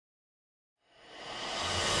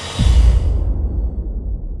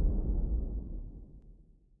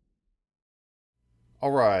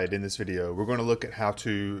Alright, in this video we're going to look at how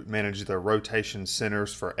to manage the rotation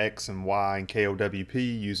centers for X and Y in KLWP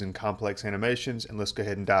using complex animations, and let's go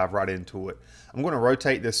ahead and dive right into it. I'm going to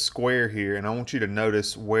rotate this square here and I want you to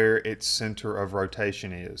notice where its center of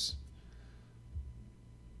rotation is.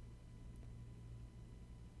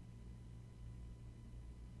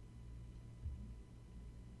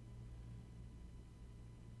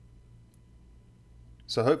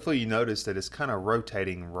 So hopefully you notice that it's kind of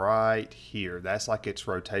rotating right here. That's like its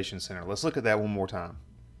rotation center. Let's look at that one more time.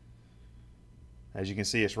 As you can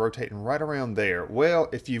see, it's rotating right around there. Well,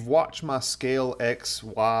 if you've watched my Scale X,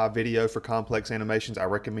 Y video for complex animations, I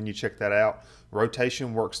recommend you check that out.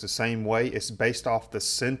 Rotation works the same way. It's based off the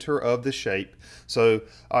center of the shape. So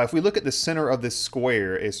if we look at the center of this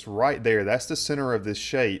square, it's right there. That's the center of this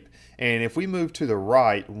shape. And if we move to the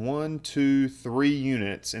right, 1, 2, 3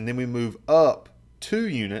 units, and then we move up 2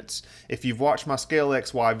 units. If you've watched my Scale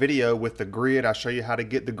XY video with the grid, I show you how to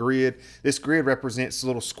get the grid. This grid represents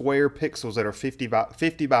little square pixels that are 50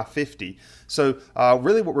 by 50. So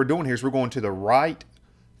really what we're doing here is we're going to the right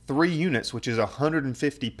 3 units, which is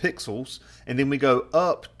 150 pixels, and then we go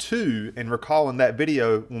up 2, and recall in that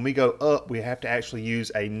video, when we go up, we have to actually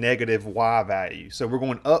use a negative Y value. So we're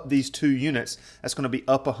going up these 2 units. That's going to be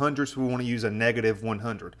up 100, so we want to use a negative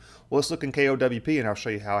 100. Well, let's look in KLWP, and I'll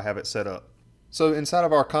show you how I have it set up. So inside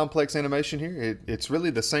of our complex animation here, it's really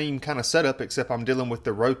the same kind of setup, except I'm dealing with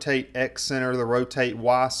the rotate X center, the rotate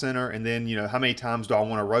Y center, and then, how many times do I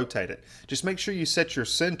want to rotate it? Just make sure you set your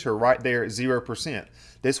center right there at 0%.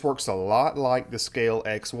 This works a lot like the Scale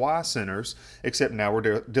XY centers, except now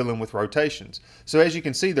we're dealing with rotations. So as you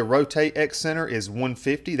can see, the rotate X center is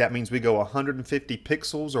 150. That means we go 150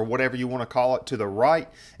 pixels, or whatever you want to call it, to the right,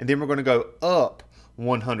 and then we're going to go up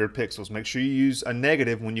 100 pixels. Make sure you use a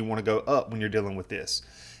negative when you want to go up when you're dealing with this.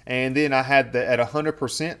 And then I had at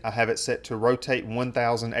 100%, I have it set to rotate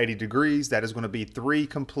 1080 degrees. That is going to be 3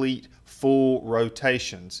 complete full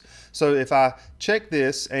rotations. So if I check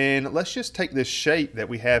this, and let's just take this shape that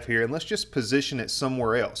we have here and let's just position it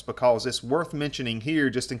somewhere else, because it's worth mentioning here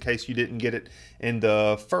just in case you didn't get it in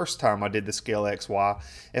the first time I did the Scale XY.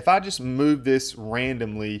 If I just move this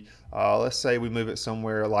randomly, let's say we move it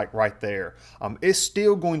somewhere like right there, it's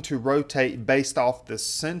still going to rotate based off the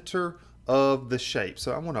center of the shape.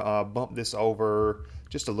 So I'm going to bump this over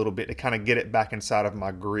just a little bit to kind of get it back inside of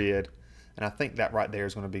my grid, and I think that right there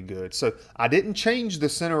is going to be good. So I didn't change the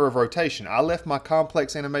center of rotation. I left my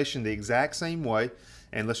complex animation the exact same way,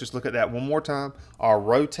 and let's just look at that one more time. Our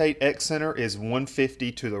rotate X center is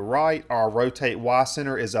 150 to the right. Our rotate Y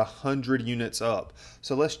center is 100 units up.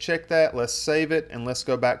 So let's check that, let's save it, and let's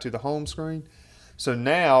go back to the home screen. So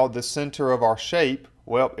now the center of our shape,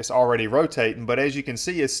 well, it's already rotating, but as you can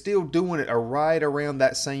see, it's still doing it right around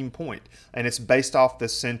that same point, and it's based off the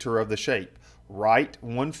center of the shape. Right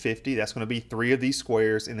 150, that's going to be 3 of these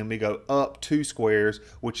squares, and then we go up 2 squares,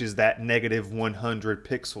 which is that negative 100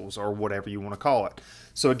 pixels, or whatever you want to call it.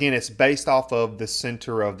 So again, it's based off of the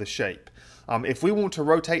center of the shape. If we want to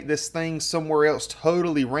rotate this thing somewhere else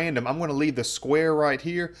totally random, I'm going to leave the square right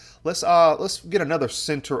here. Let's get another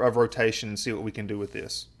center of rotation and see what we can do with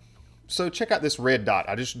this. So check out this red dot.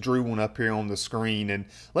 I just drew one up here on the screen, and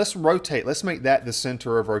let's rotate. Let's make that the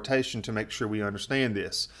center of rotation to make sure we understand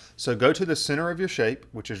this. So go to the center of your shape,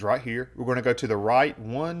 which is right here. We're going to go to the right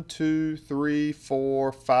 1, 2, 3,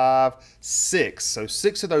 4, 5, 6. So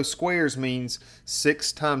 6 of those squares means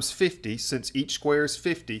 6 times 50. Since each square is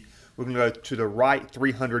 50, we're going to go to the right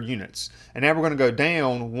 300 units. And now we're going to go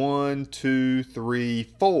down 1, 2, 3,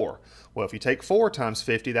 4. Well, if you take 4 times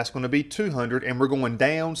 50, that's going to be 200, and we're going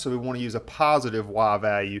down, so we want to use a positive Y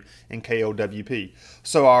value in KLWP.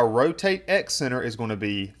 So our rotate X center is going to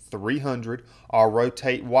be 300. Our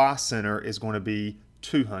rotate Y center is going to be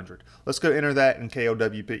 200. Let's go enter that in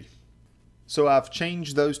KLWP. So I've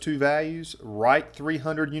changed those 2 values, right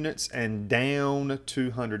 300 units and down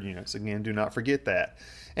 200 units. Again, do not forget that.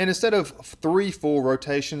 And instead of 3 full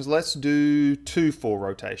rotations, let's do 2 full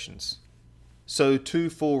rotations. So 2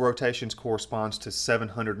 full rotations corresponds to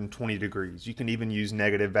 720 degrees. You can even use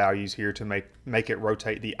negative values here to make it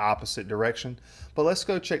rotate the opposite direction. But let's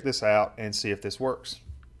go check this out and see if this works.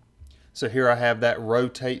 So here I have that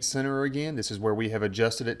rotate center again. This is where we have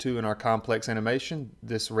adjusted it to in our complex animation.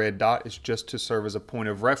 This red dot is just to serve as a point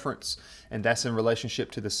of reference, and that's in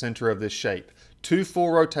relationship to the center of this shape. 2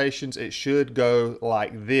 full rotations, it should go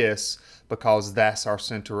like this because that's our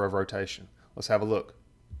center of rotation. Let's have a look.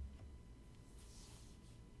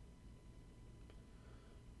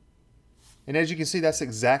 And as you can see, that's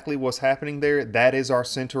exactly what's happening there. That is our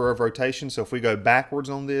center of rotation. So if we go backwards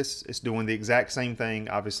on this, it's doing the exact same thing,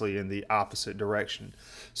 obviously in the opposite direction.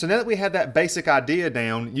 So now that we have that basic idea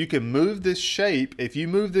down, you can move this shape. If you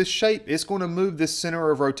move this shape, it's going to move this center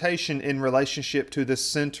of rotation in relationship to the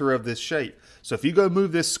center of this shape. So if you go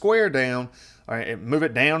move this square down, all right, move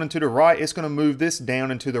it down and to the right, it's going to move this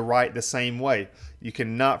down and to the right the same way. You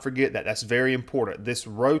cannot forget that. That's very important. This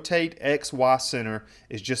rotate XY center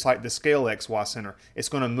is just like the scale XY center. It's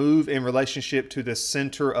going to move in relationship to the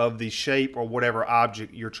center of the shape or whatever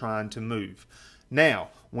object you're trying to move. Now,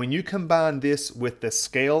 when you combine this with the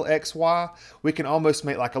scale XY, we can almost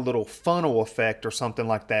make like a little funnel effect or something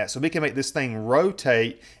like that. So we can make this thing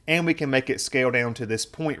rotate and we can make it scale down to this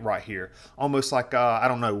point right here. Almost like, I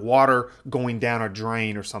don't know, water going down a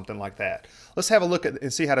drain or something like that. Let's have a look at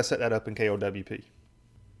and see how to set that up in KLWP.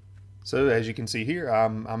 So as you can see here,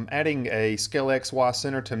 I'm adding a scale XY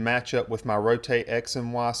center to match up with my rotate X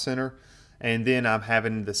and Y center. And then I'm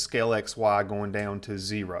having the scale XY going down to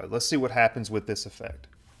 0. Let's see what happens with this effect.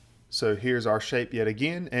 So here's our shape yet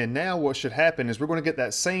again, and now what should happen is we're going to get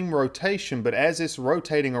that same rotation, but as it's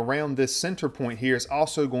rotating around this center point here, it's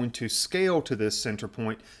also going to scale to this center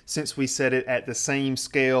point since we set it at the same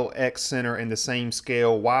scale X center and the same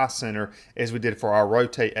scale Y center as we did for our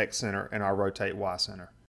rotate X center and our rotate Y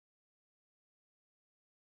center.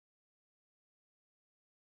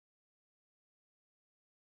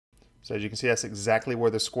 So as you can see, that's exactly where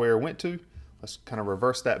the square went to. Let's kind of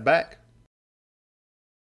reverse that back.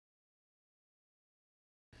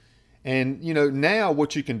 And you know, now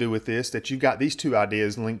what you can do with this, that you've got these two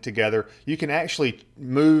ideas linked together, you can actually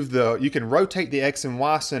you can rotate the X and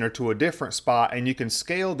Y center to a different spot, and you can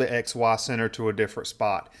scale the XY center to a different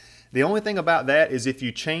spot. The only thing about that is if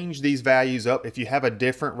you change these values up, if you have a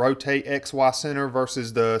different rotate XY center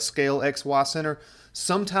versus the scale XY center,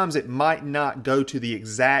 sometimes it might not go to the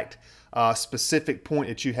exact specific point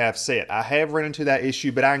that you have set. I have run into that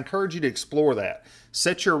issue, but I encourage you to explore that.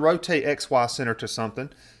 Set your rotate XY center to something,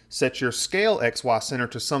 set your scale XY center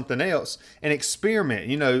to something else, and experiment.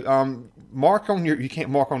 You know, mark on your, you can't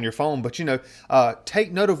mark on your phone, but you know,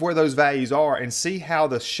 take note of where those values are and see how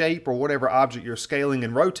the shape or whatever object you're scaling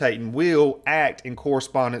and rotating will act in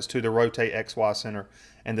correspondence to the rotate XY center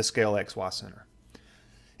and the scale XY center.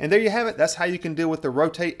 And there you have it. That's how you can deal with the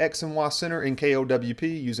rotate X and Y center in KLWP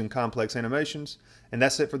using complex animations. And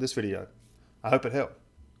that's it for this video. I hope it helped.